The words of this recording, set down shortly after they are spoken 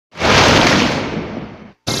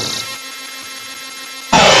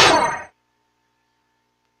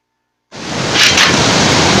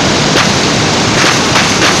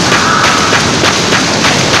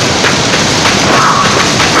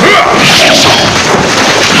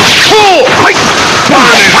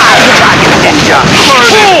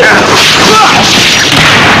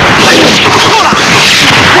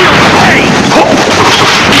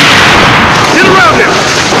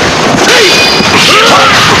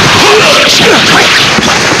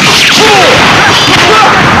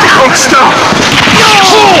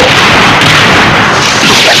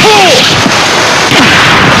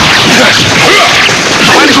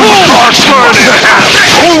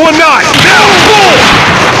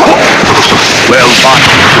fought.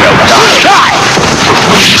 Well done.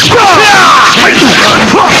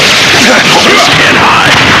 Can't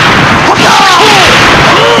hide.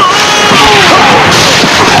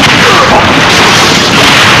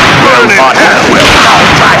 Well fought. Well done,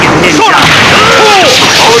 Dragon Ninja.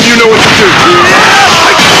 All of you know what to do.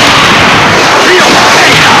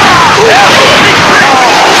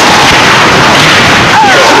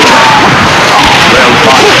 Well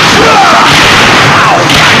fought.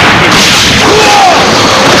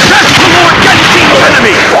 That's the Lord Gaidin's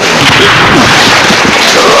enemy!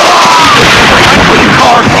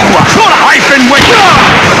 I've been waiting!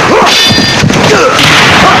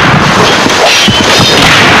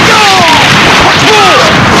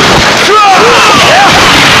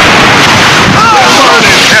 Burn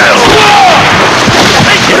in hell!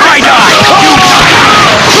 Take it right on!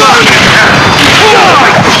 Burn in hell!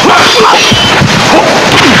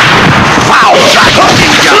 Foul Dragon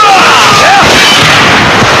Ninja! Well done.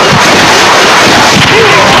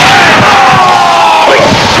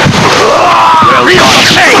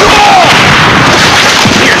 Hey!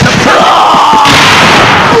 Here's the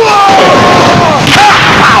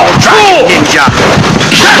foul Dragon Ninja!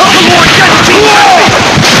 That's the Lord Gaidin's enemy!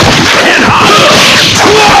 And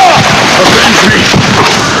Avenge me!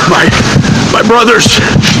 My brothers!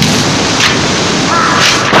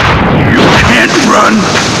 you can't run.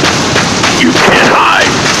 You can't hide.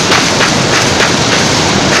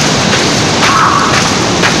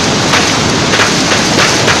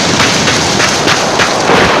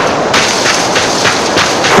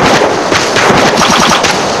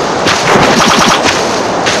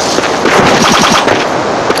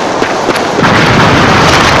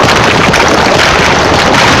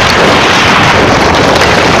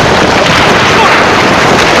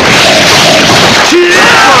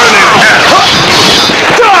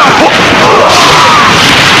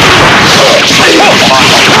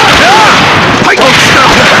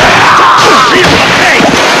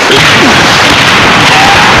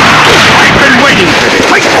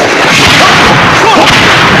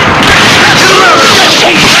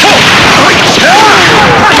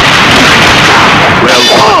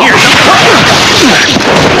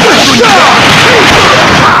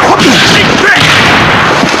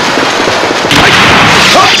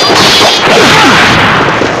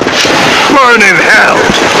 Burn in hell!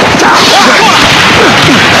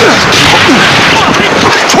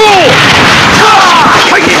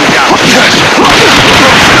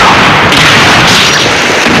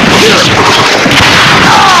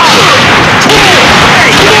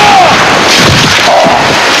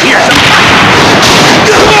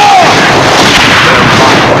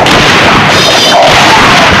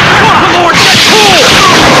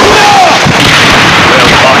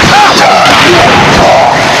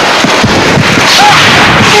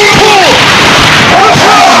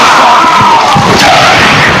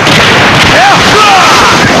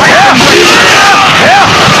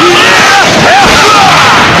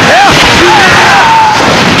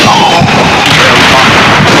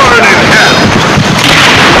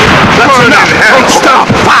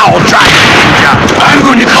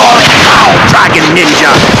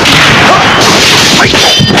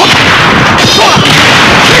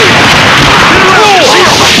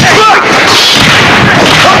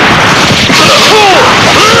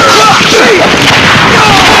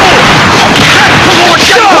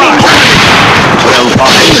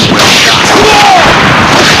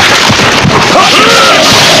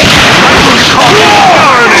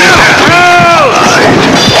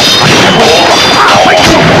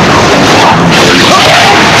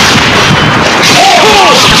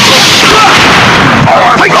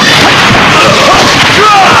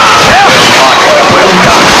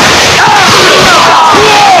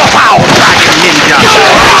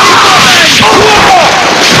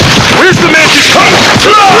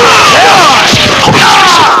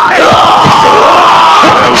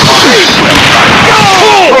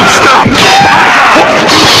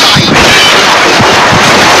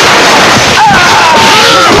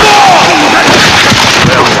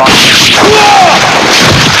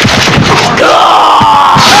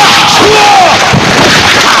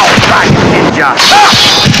 Ninja!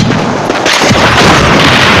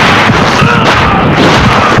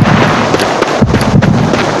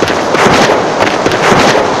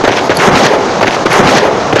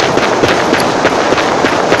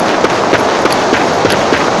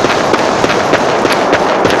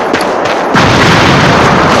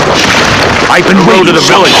 I've been waiting to the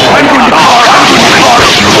village.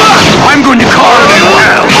 I'm going to carve you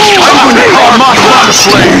hell. I'm going to carve my blood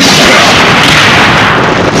slaves.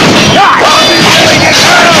 Die!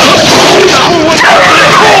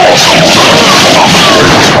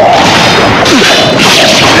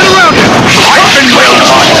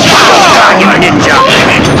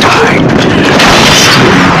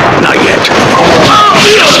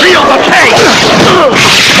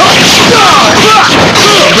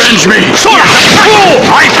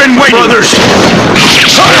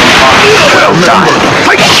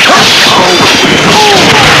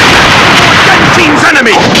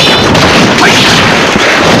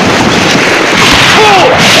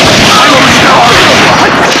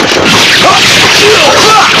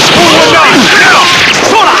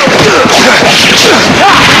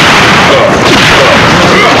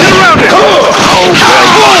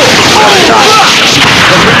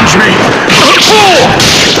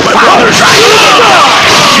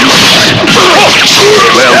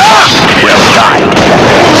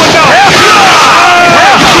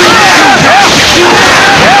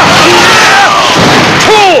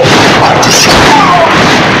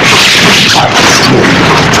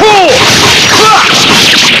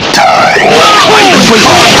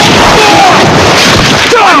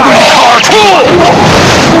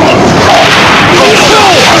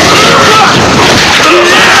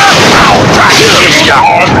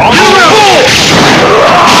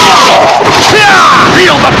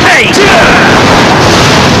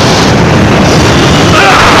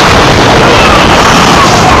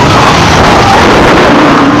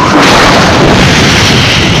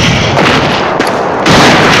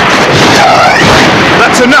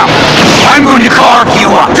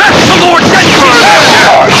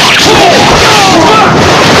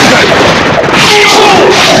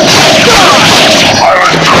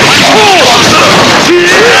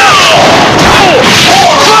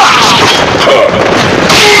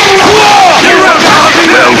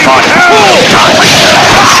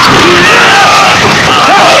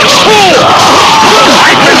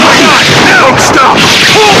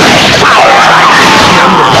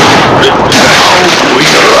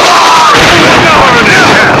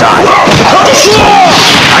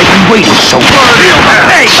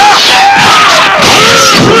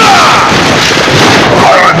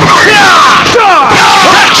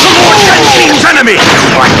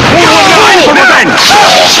 Time for revenge!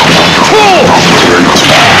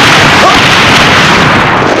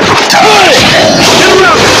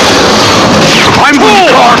 I'm going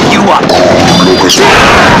to carve you up!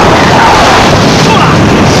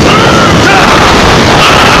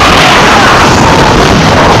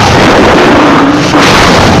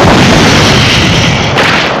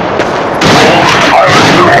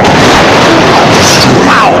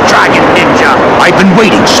 Wow, Dragon Ninja! I've been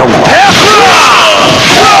waiting so long.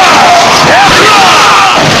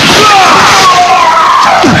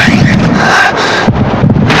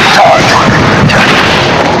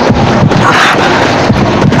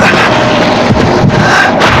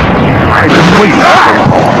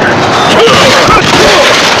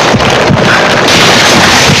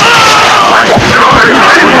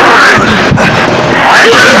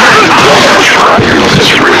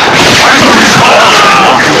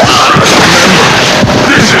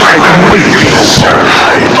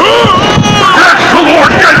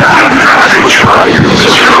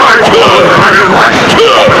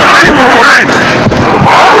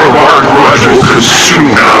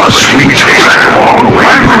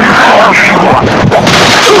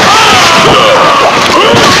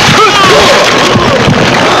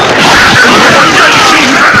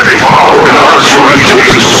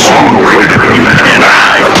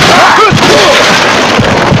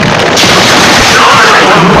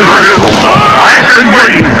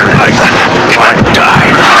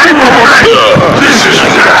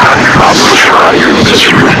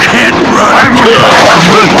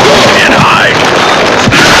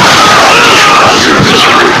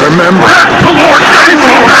 Remember, the Lord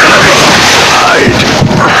hide.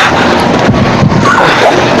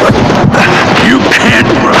 You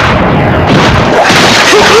can't run.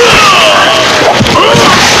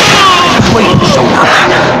 Wait so long.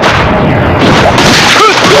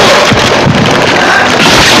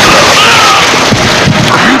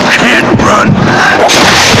 You can't run,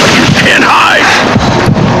 but you can hide.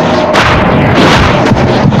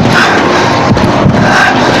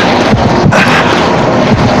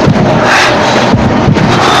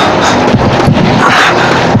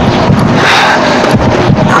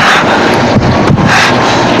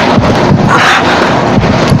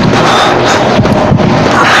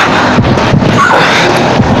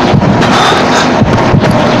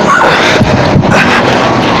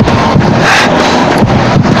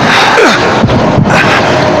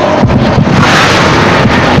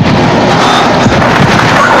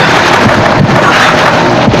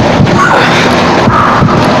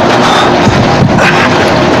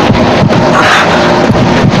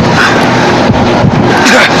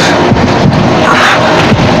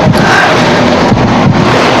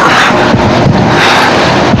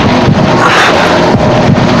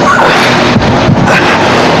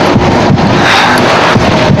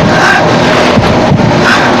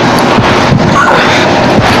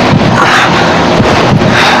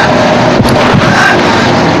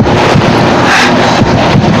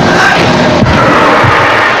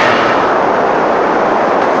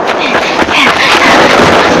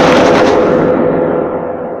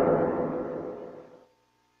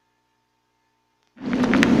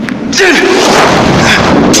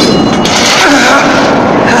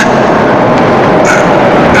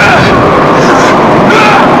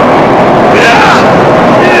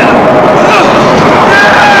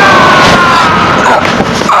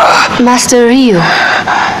 Master Ryu,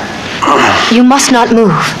 you must not move.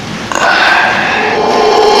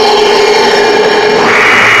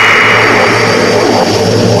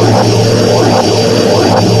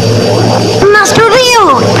 Master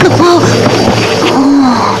Ryu!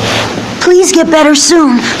 Please get better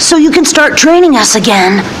soon, so you can start training us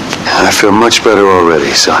again. I feel much better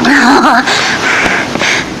already, Sanji.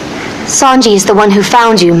 Sanji is the one who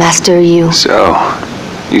found you, Master Ryu. So,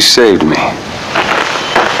 you saved me.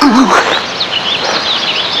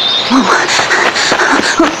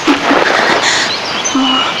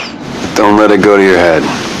 Don't let it go to your head.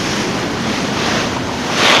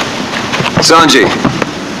 Sanji,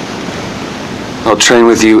 I'll train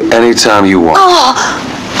with you anytime you want. Oh,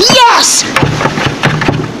 yes!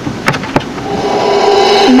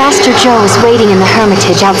 Master Joe is waiting in the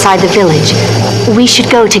hermitage outside the village. We should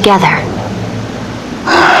go together.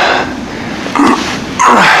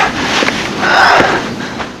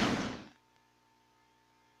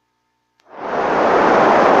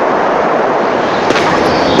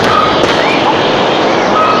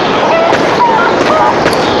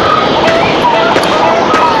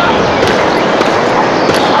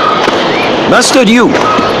 Master Ryu,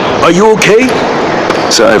 are you okay?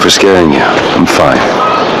 Sorry for scaring you. I'm fine.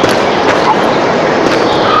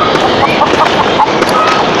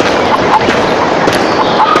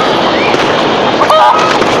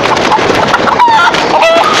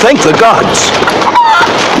 the gods.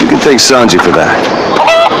 You can thank Sanji for that.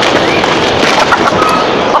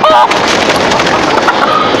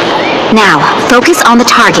 Now, focus on the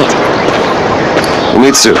target.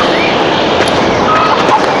 Mitsu.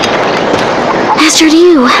 Master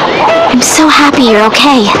Ryu, I'm so happy you're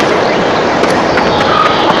okay.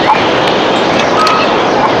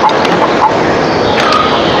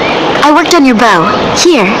 I worked on your bow.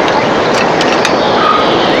 Here.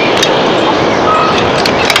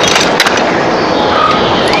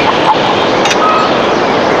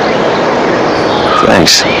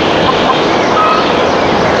 Thanks.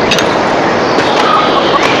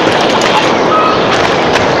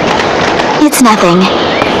 It's nothing.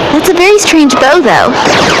 That's a very strange bow, though.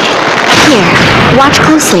 Here, watch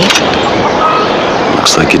closely.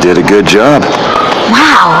 Looks like you did a good job.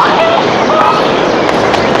 Wow.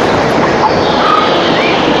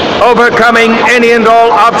 Overcoming any and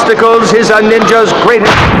all obstacles is a ninja's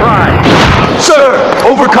greatest pride. Sir,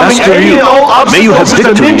 overcoming Master any Ryu, and all may you have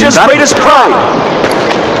obstacles is a victory in ninja's battle. greatest pride.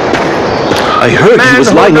 I heard he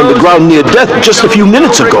was lying on the ground near death just a few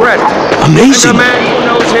minutes ago. Amazing. And a man who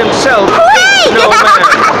knows himself Hooray! no man.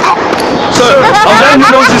 Sir, a man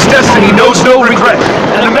who knows his destiny knows no regret.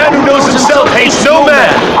 And a man who knows himself hates no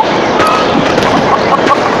man.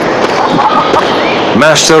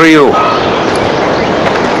 Master Ryu,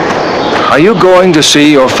 are you going to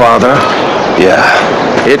see your father? Yeah.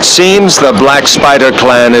 It seems the Black Spider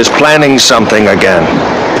clan is planning something again.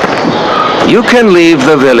 You can leave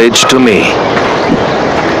the village to me.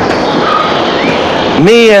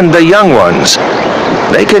 Me and the young ones,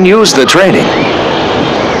 they can use the training.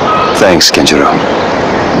 Thanks, Kenjiro.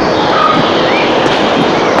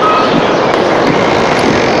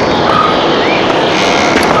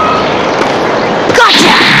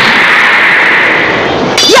 Gotcha!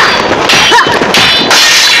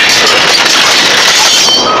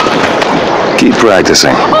 Keep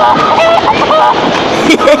practicing.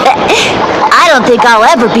 I don't think I'll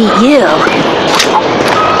ever beat you.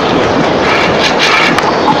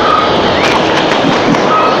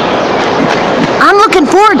 I'm looking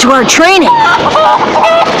forward to our training.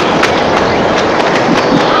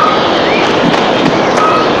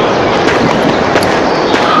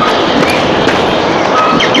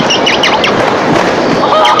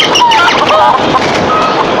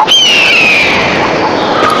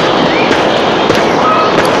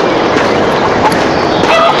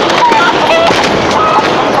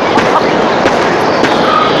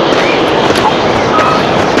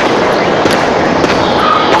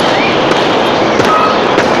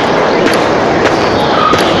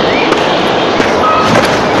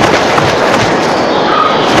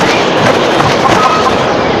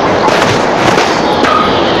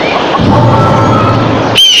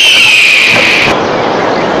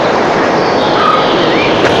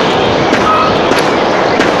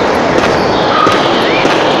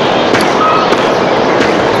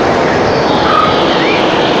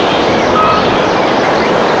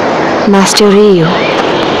 Master Ryu.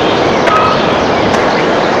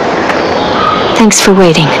 Thanks for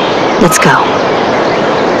waiting. Let's go.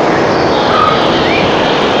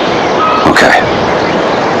 Okay.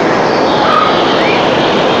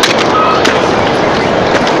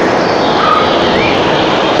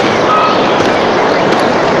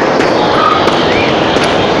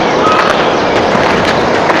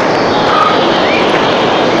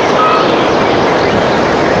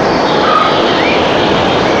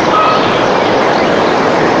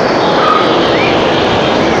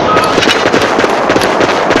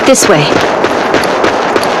 This way.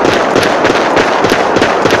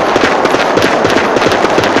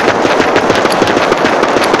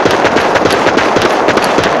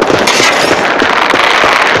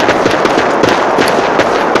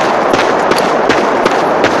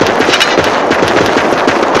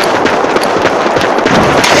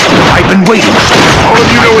 I've been waiting. All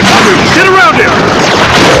of you know what to do. Get around him!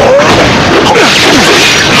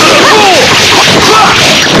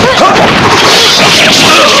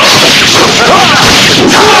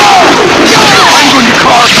 I'm going to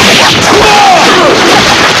carve them up.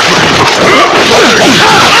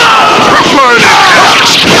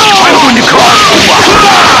 I'm going to carve them up.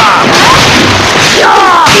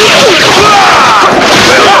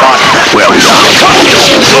 Well done.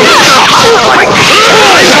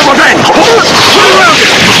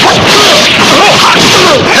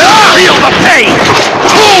 Feel the pain!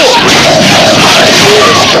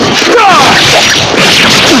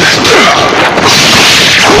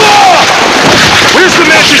 Where's the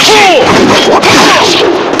magic key?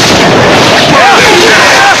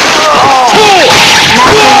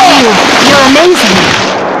 Master Ryu, you're amazing.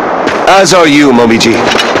 As are you, Momiji.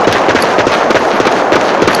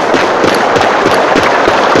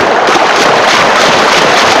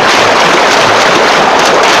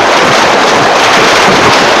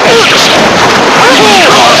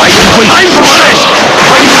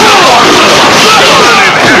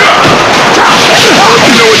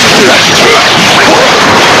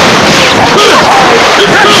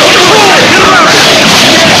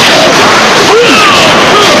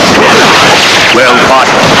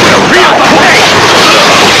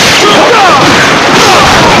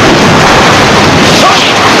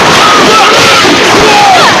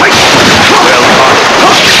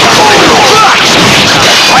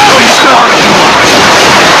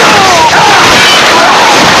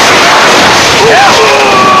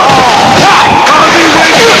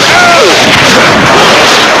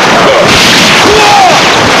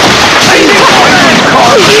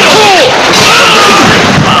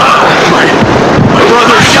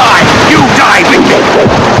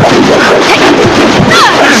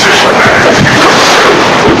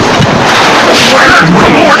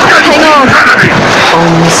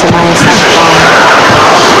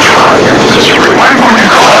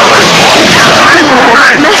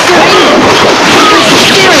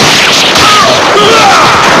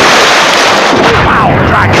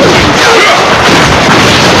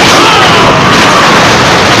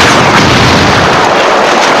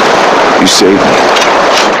 saved me.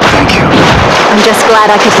 Thank you. I'm just glad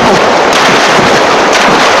I could help.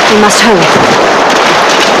 We must hurry.